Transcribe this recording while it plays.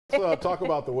Let's talk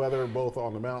about the weather both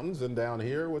on the mountains and down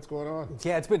here. What's going on?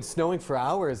 Yeah, it's been snowing for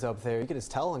hours up there. You can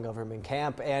just tell on government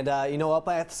camp. And, up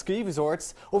at the ski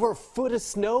resorts, over a foot of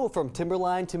snow from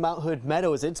Timberline to Mount Hood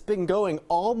Meadows. It's been going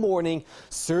all morning.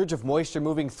 Surge of moisture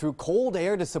moving through cold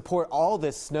air to support all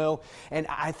this snow. And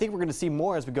I think we're going to see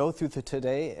more as we go through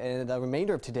today and the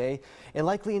remainder of today and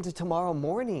likely into tomorrow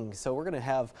morning. So we're going to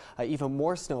have even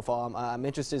more snowfall. I'm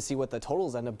interested to see what the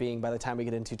totals end up being by the time we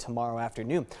get into tomorrow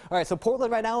afternoon. All right, so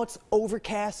Portland right now, it's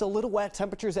overcast, a little wet.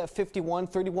 Temperatures at 51,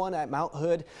 31 at Mount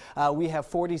Hood. We have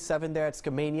 47 there at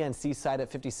Skamania and Seaside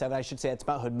at 57. I should say it's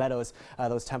Mount Hood Meadows.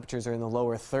 Those temperatures are in the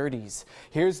lower 30s.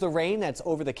 Here's the rain that's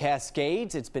over the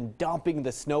Cascades. It's been dumping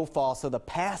the snowfall, so the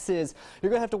passes, you're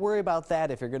going to have to worry about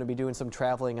that if you're going to be doing some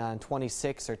traveling on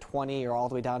 26 or 20 or all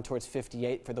the way down towards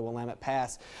 58 for the Willamette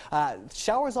Pass.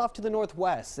 Showers off to the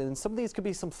northwest, and some of these could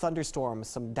be some thunderstorms,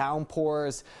 some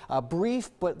downpours, brief,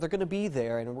 but they're going to be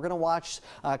there, and we're going to watch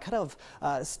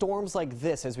storms like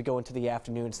this as we go into the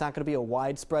afternoon. It's not going to be a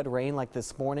widespread rain like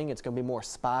this morning. It's going to be more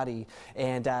spotty,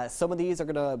 and some of these are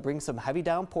going to bring some heavy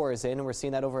downpours in, and we're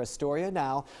seeing that over Astoria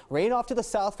now. Rain off to the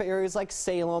south for areas like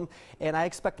Salem, and I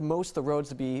expect most of the roads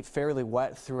to be fairly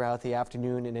wet throughout the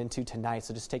afternoon and into tonight,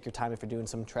 so just take your time if you're doing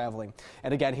some traveling.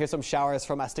 And again, here's some showers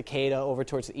from Estacada over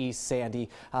towards the east, Sandy.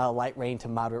 Light rain to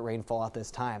moderate rainfall at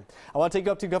this time. I want to take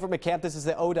you up to government camp. This is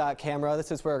the ODOT camera.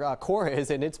 This is where Cora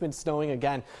is, and it's been snowing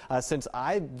again since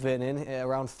I've been in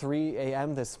around 3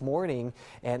 a.m. this morning,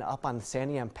 and up on the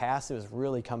Santiam Pass, it was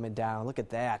really coming down. Look at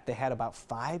that. They had about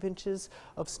 5 inches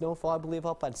of snowfall, I believe,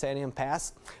 up on Santiam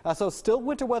Pass. So still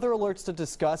winter weather alerts to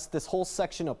discuss. This whole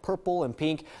section of purple and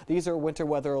pink, these are winter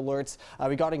weather alerts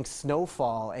regarding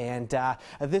snowfall, and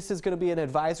this is going to be an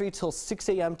advisory till 6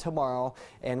 a.m. tomorrow,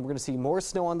 and we're going to see more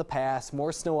snow on the pass,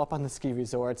 more snow up on the ski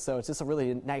resorts, so it's just a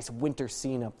really nice winter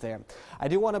scene up there. I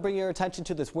do want to bring your attention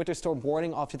to this winter storm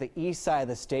warning off to the east side of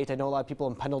the state. I know a lot of people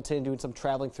in Pendleton doing some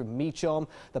traveling through Meacham.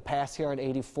 The pass here on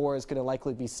 84 is going to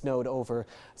likely be snowed over,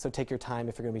 so take your time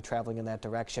if you're going to be traveling in that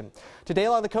direction. Today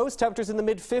along the coast, temperatures in the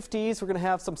mid-50s. We're going to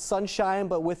have some sunshine,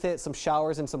 but with it some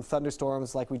showers and some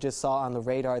thunderstorms like we just saw on the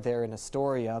radar there in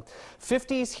Astoria.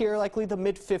 50s here, likely the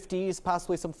mid-50s,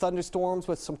 possibly some thunderstorms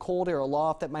with some cold air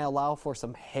aloft that might allow for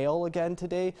some hail again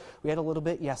today. We had a little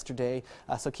bit yesterday,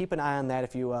 so keep an eye on that.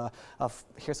 If you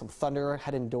hear some thunder,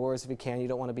 head indoors if you can. You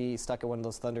don't want to be stuck in one of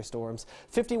those thunderstorms.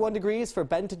 51 degrees for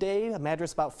Bend today.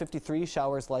 Madras about 53.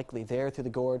 Showers likely there through the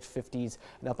gorge, 50s,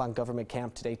 and up on government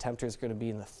camp today, temperatures are going to be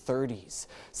in the 30s.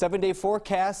 7-day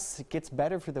forecast, it gets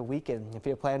better for the weekend. If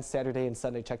you have plans Saturday and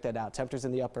Sunday, check that out. Temperatures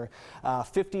in the upper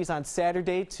 50s on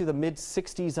Saturday to the mid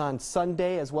 60s on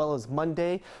Sunday as well as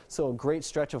Monday. So a great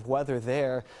stretch of weather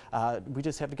there. We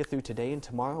just have to get through today and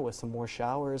tomorrow with some more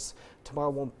showers.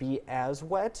 Tomorrow won't be as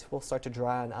wet. We'll start to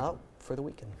dry on out for the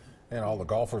weekend. And all the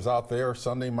golfers out there,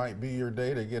 Sunday might be your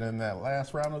day to get in that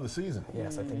last round of the season.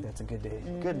 Yes, I think that's a good day.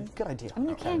 Good idea. I mean,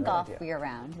 you can golf year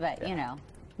round, but you know,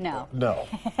 no. No.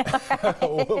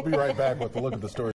 We'll be right back with a look at the story.